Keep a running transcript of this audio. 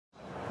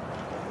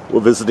We're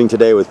visiting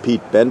today with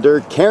Pete Bender,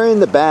 carrying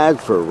the bag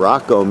for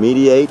Rocco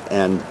Mediate.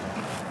 And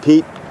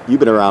Pete, you've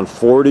been around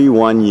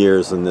 41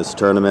 years in this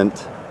tournament.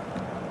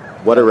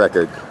 What a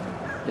record.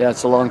 Yeah,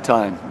 it's a long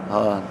time.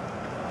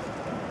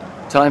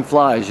 Time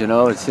flies, you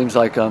know. It seems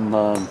like I'm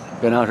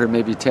been out here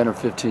maybe 10 or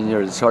 15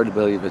 years. It's hard to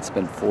believe it's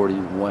been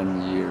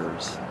 41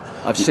 years.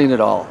 I've seen it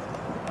all.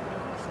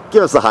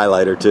 Give us a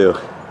highlight or two.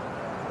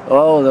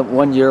 Oh, that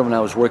one year when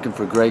I was working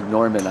for Greg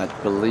Norman, I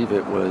believe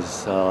it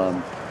was,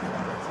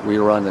 we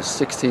were on the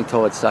 16th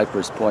hole at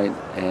Cypress Point,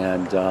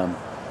 and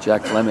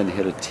Jack Lemmon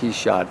hit a tee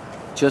shot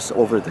just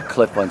over the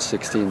cliff on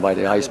 16 by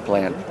the ice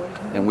plant,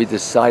 and we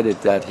decided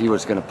that he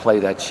was going to play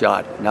that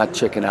shot, not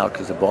chicken out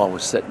because the ball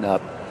was sitting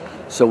up.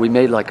 So we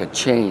made like a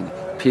chain.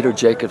 Peter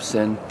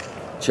Jacobson,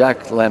 Jack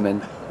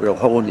Lemmon, we were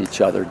holding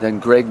each other, then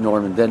Greg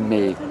Norman, then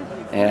me,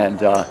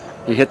 and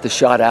he hit the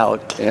shot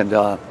out, and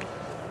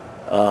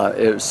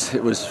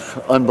it was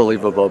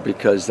unbelievable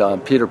because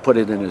Peter put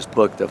it in his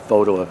book, the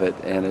photo of it,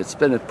 and it's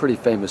been a pretty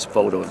famous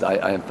photo.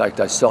 In fact,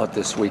 I saw it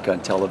this week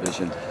on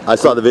television. I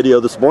saw the video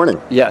this morning.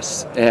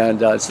 Yes, and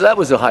so that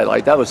was a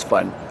highlight. That was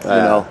fun. You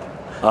know,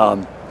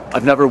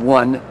 I've never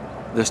won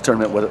this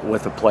tournament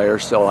with a player,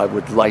 so I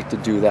would like to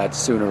do that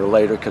sooner or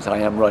later because I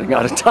am running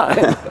out of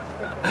time.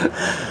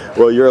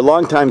 Well, you're a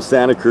longtime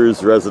Santa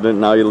Cruz resident.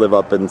 Now you live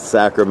up in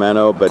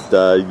Sacramento, but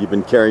you've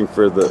been caring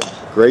for the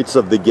greats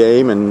of the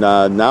game, and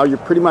now you're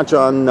pretty much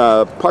on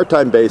a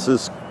part-time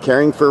basis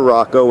caring for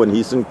Rocco when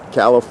he's in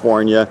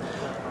California.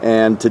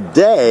 And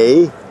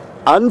today,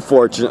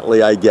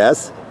 unfortunately, I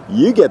guess,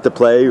 you get to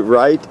play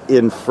right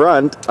in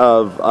front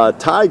of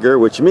Tiger,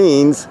 which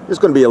means there's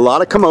going to be a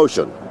lot of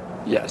commotion.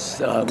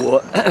 Yes,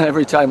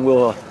 every time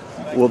we'll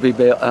be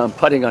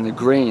putting on the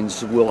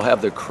greens, we'll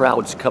have the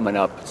crowds coming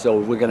up, so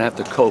we're going to have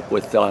to cope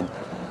with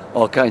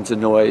all kinds of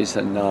noise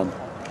and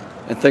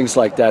things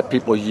like that.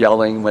 People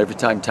yelling every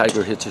time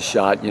Tiger hits a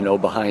shot, you know,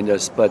 behind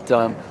us. But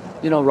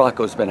you know,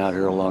 Rocco's been out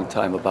here a long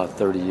time, about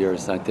 30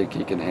 years, and I think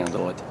he can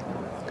handle it.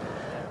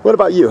 What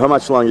about you? How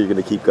much longer are you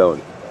going to keep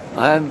going?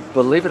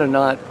 Believe it or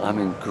not, I'm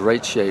in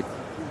great shape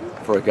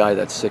for a guy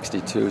that's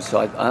 62, so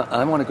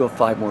I want to go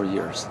 5 more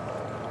years.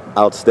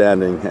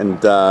 Outstanding.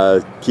 And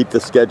keep the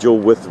schedule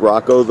with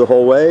Rocco the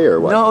whole way, or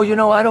what? No, you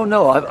know, I don't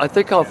know. I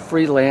think I'll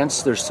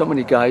freelance. There's so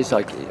many guys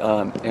like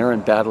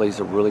Aaron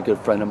Badley's a really good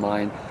friend of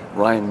mine,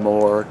 Ryan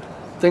Moore,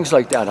 things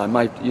like that. I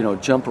might, you know,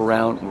 jump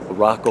around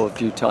Rocco a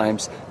few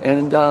times,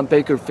 and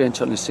Baker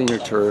Finch on the senior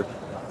tour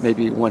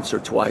maybe once or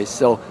twice.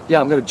 So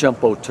yeah, I'm going to jump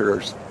both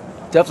tours.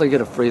 Definitely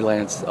get a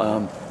freelance.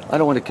 I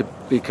don't want to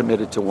be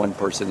committed to one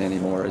person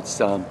anymore.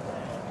 It's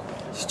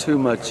too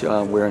much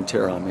wear and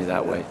tear on me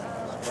that way.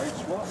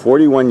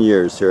 41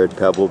 years here at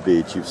Pebble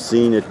Beach. You've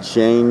seen it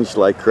change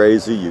like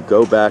crazy. You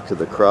go back to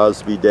the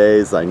Crosby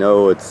days. I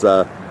know it's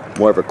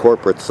more of a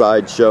corporate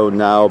sideshow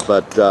now,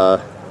 but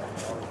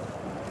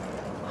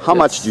how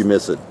much do you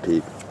miss it,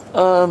 Pete?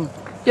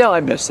 Yeah,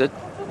 I miss it.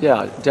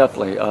 Yeah,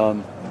 definitely.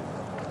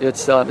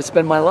 It's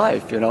been my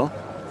life, you know.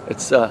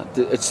 It's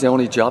the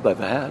only job I've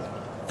had.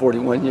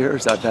 41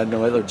 years, I've had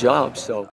no other job, so.